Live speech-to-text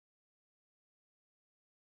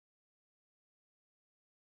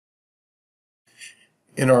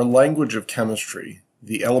In our language of chemistry,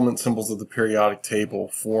 the element symbols of the periodic table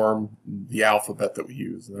form the alphabet that we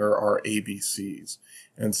use. There are ABCs.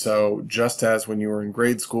 And so just as when you were in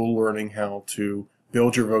grade school learning how to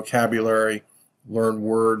build your vocabulary, learn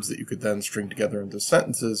words that you could then string together into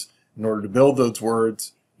sentences, in order to build those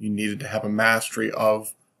words, you needed to have a mastery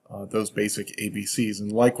of those basic ABCs.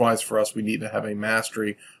 And likewise for us, we need to have a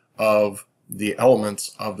mastery of the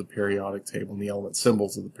elements of the periodic table and the element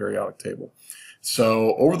symbols of the periodic table.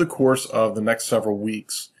 So over the course of the next several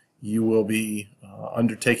weeks, you will be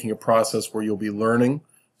undertaking a process where you'll be learning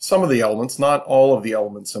some of the elements, not all of the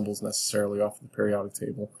element symbols necessarily off of the periodic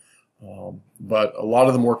table, but a lot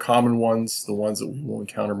of the more common ones, the ones that we will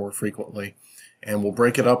encounter more frequently. And we'll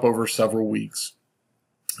break it up over several weeks.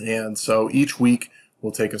 And so each week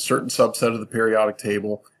we'll take a certain subset of the periodic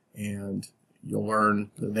table and you'll learn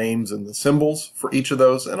the names and the symbols for each of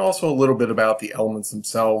those, and also a little bit about the elements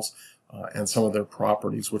themselves and some of their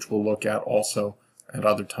properties, which we'll look at also at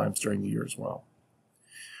other times during the year as well.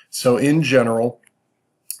 So in general,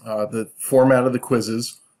 the format of the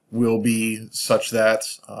quizzes will be such that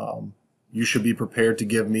you should be prepared to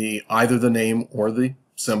give me either the name or the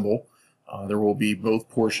symbol. There will be both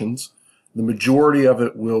portions. The majority of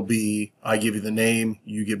it will be I give you the name,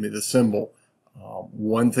 you give me the symbol.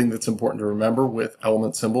 One thing that's important to remember with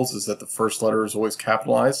element symbols is that the first letter is always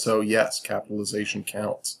capitalized, so yes, capitalization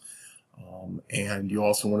counts. And you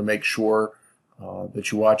also want to make sure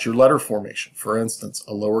that you watch your letter formation. For instance,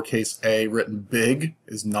 a lowercase a written big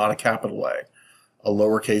is not a capital A. A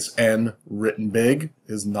lowercase n written big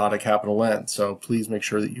is not a capital N. So please make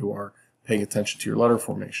sure that you are paying attention to your letter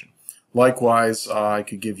formation. Likewise, I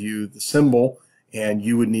could give you the symbol and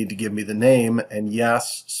you would need to give me the name, and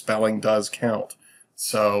yes, spelling does count.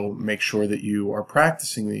 So make sure that you are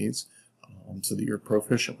practicing these so that you're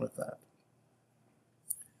proficient with that.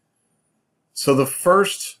 So the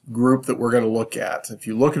first group that we're going to look at, if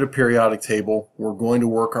you look at a periodic table, we're going to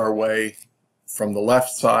work our way from the left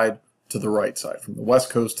side to the right side, from the west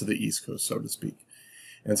coast to the east coast, so to speak.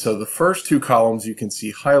 And so the first two columns you can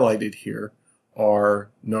see highlighted here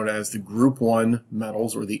are known as the group 1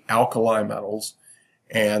 metals, or the alkali metals,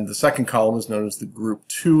 and the second column is known as the group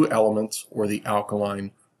 2 elements, or the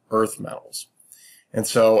alkaline earth metals. And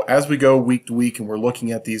so as we go week to week and we're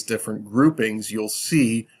looking at these different groupings, you'll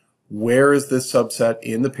see where is this subset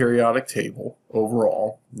in the periodic table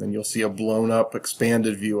overall. And then you'll see a blown up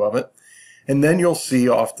expanded view of it. And then you'll see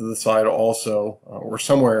off to the side also, or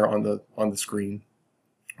somewhere on the screen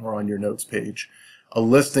or on your notes page, a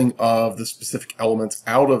listing of the specific elements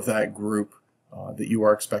out of that group that you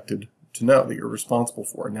are expected to know, that you're responsible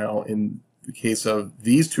for. Now, in the case of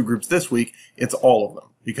these two groups this week, it's all of them,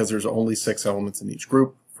 because there's only 6 elements in each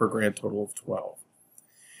group for a grand total of 12.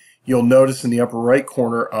 You'll notice in the upper right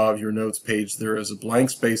corner of your notes page there is a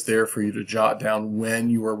blank space there for you to jot down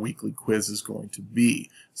when your weekly quiz is going to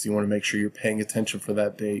be. So you want to make sure you're paying attention for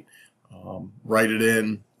that date. Write it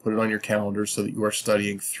in, put it on your calendar so that you are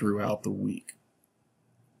studying throughout the week.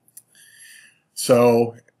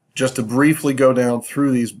 So just to briefly go down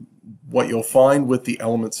through these, what you'll find with the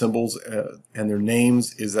element symbols and their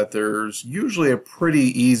names is that there's usually a pretty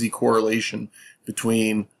easy correlation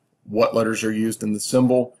between what letters are used in the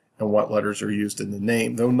symbol and what letters are used in the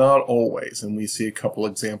name, though not always. And we see a couple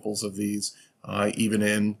examples of these even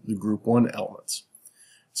in the group 1 elements.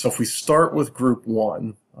 So if we start with group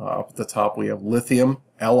 1, up at the top we have lithium,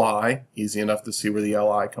 Li, easy enough to see where the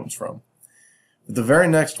Li comes from. The very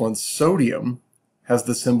next one, sodium, has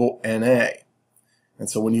the symbol Na. And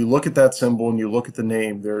so when you look at that symbol and you look at the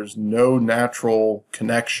name, there's no natural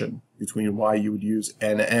connection between why you would use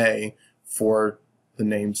Na for the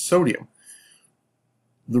name sodium.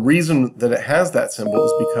 The reason that it has that symbol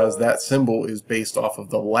is because that symbol is based off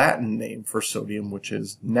of the Latin name for sodium, which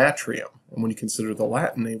is natrium. And when you consider the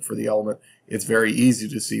Latin name for the element, it's very easy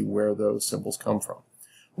to see where those symbols come from.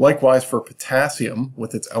 Likewise for potassium,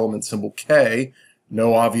 with its element symbol K,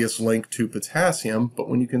 no obvious link to potassium, but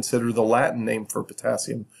when you consider the Latin name for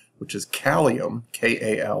potassium, which is kalium,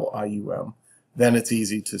 K-A-L-I-U-M, then it's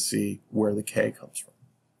easy to see where the K comes from.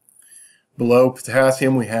 Below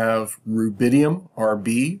potassium we have rubidium,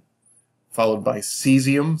 Rb, followed by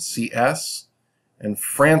cesium, Cs, and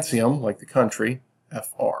francium, like the country,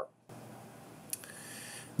 Fr.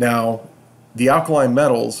 Now, the alkali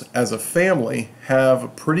metals as a family have a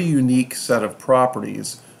pretty unique set of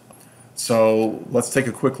properties. So let's take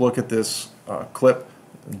a quick look at this clip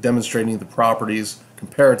demonstrating the properties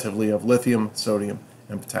comparatively of lithium, sodium,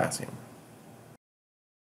 and potassium.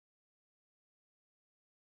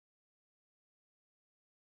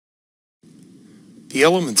 The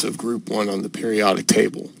elements of group 1 on the periodic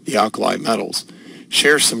table, the alkali metals,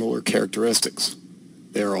 share similar characteristics.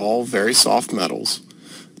 They are all very soft metals.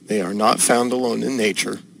 They are not found alone in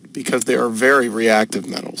nature because they are very reactive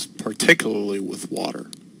metals, particularly with water.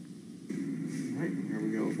 All right, here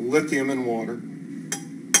we go. Lithium and water.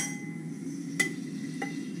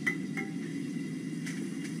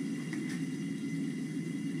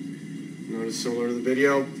 Notice similar to the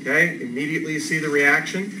video, okay? Immediately you see the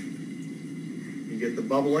reaction. You get the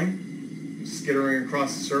bubbling, skittering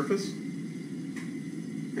across the surface.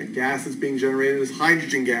 That gas that's being generated is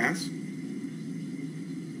hydrogen gas.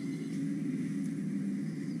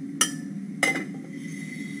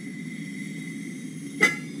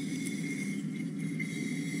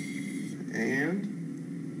 And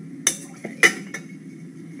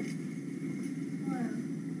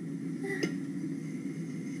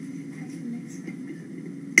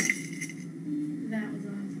that was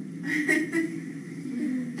awesome.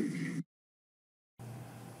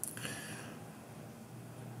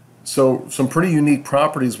 So some pretty unique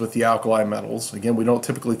properties with the alkali metals. Again, we don't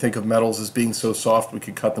typically think of metals as being so soft we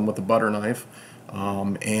could cut them with a butter knife.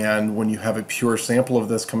 And when you have a pure sample of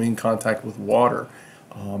this coming in contact with water,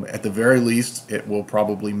 at the very least, it will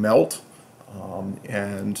probably melt.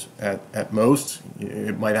 And at most,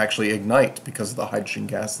 it might actually ignite because of the hydrogen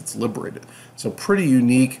gas that's liberated. So pretty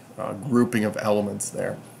unique grouping of elements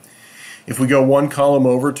there. If we go one column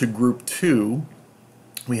over to group 2,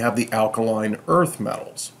 we have the alkaline earth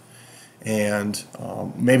metals. And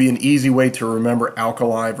maybe an easy way to remember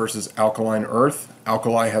alkali versus alkaline earth.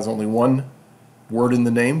 Alkali has only one word in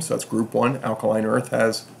the name, so that's group 1. Alkaline earth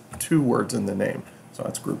has 2 words in the name, so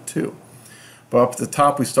that's group 2. But up at the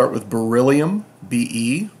top we start with beryllium,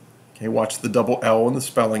 Be. Okay, watch the double L in the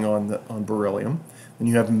spelling on beryllium. Then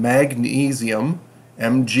you have magnesium,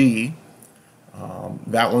 Mg.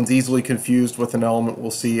 That one's easily confused with an element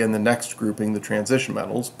we'll see in the next grouping, the transition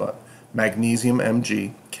metals, but magnesium,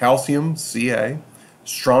 Mg, calcium, Ca,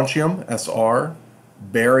 strontium, Sr,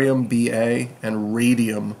 barium, Ba, and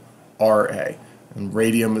radium, Ra. And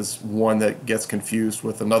radium is one that gets confused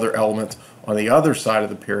with another element on the other side of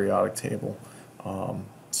the periodic table.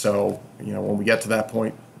 So, when we get to that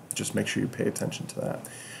point, just make sure you pay attention to that.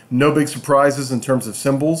 No big surprises in terms of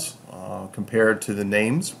symbols compared to the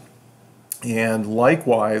names. And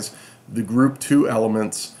likewise, the group 2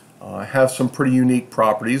 elements have some pretty unique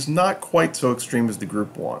properties, not quite so extreme as the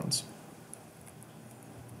group 1s.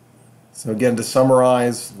 So again, to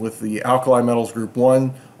summarize, with the alkali metals group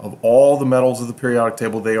 1, of all the metals of the periodic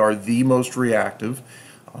table, they are the most reactive.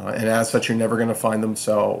 And as such, you're never going to find them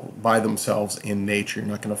by themselves in nature. You're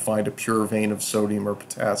not going to find a pure vein of sodium or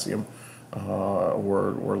potassium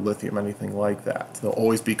or lithium, anything like that. They'll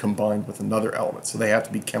always be combined with another element, so they have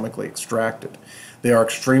to be chemically extracted. They are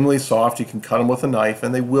extremely soft. You can cut them with a knife,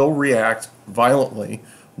 and they will react violently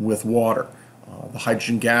with water. The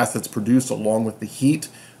hydrogen gas that's produced along with the heat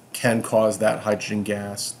can cause that hydrogen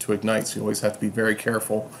gas to ignite, so you always have to be very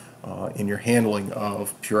careful in your handling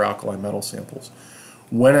of pure alkali metal samples.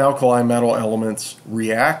 When alkali metal elements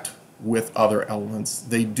react with other elements,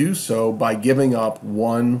 they do so by giving up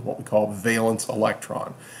one, what we call valence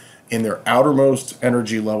electron. In their outermost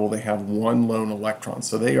energy level, they have one lone electron.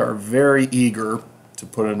 So they are very eager, to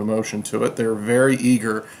put an emotion to it, they're very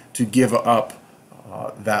eager to give up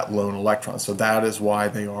that lone electron. So that is why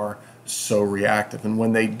they are so reactive. And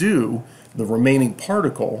when they do, the remaining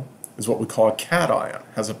particle is what we call a cation,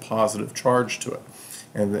 has a positive charge to it.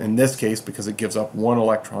 And in this case, because it gives up one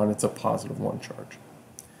electron, it's a positive 1 charge.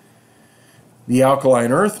 The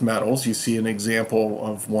alkaline earth metals, you see an example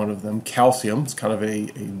of one of them, calcium. It's kind of a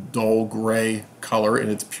dull gray color in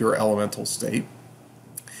its pure elemental state.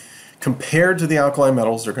 Compared to the alkali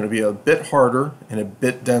metals, they're going to be a bit harder and a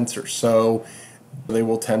bit denser. So they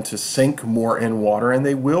will tend to sink more in water, and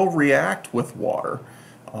they will react with water.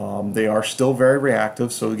 They are still very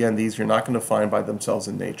reactive, so again, these you're not going to find by themselves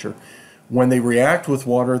in nature. When they react with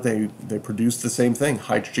water, they produce the same thing,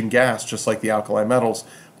 hydrogen gas, just like the alkali metals,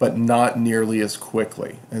 but not nearly as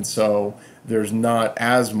quickly. And so there's not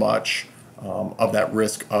as much of that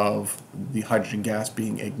risk of the hydrogen gas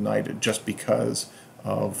being ignited, just because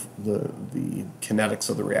of the kinetics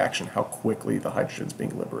of the reaction, how quickly the hydrogen is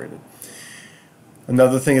being liberated.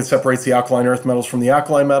 Another thing that separates the alkaline earth metals from the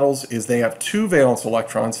alkali metals is they have 2 valence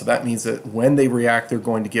electrons, so that means that when they react, they're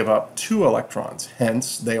going to give up 2 electrons.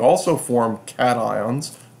 Hence, they also form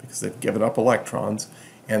cations because they've given up electrons,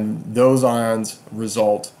 and those ions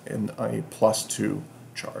result in a +2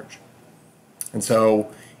 charge. And so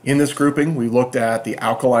in this grouping, we looked at the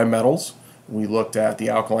alkali metals, we looked at the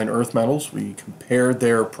alkaline earth metals. We compared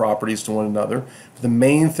their properties to one another. The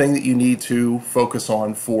main thing that you need to focus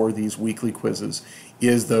on for these weekly quizzes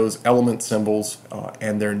is those element symbols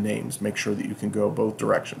and their names. Make sure that you can go both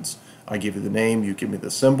directions. I give you the name, you give me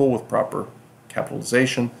the symbol with proper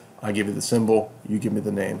capitalization. I give you the symbol, you give me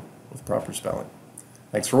the name with proper spelling.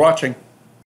 Thanks for watching.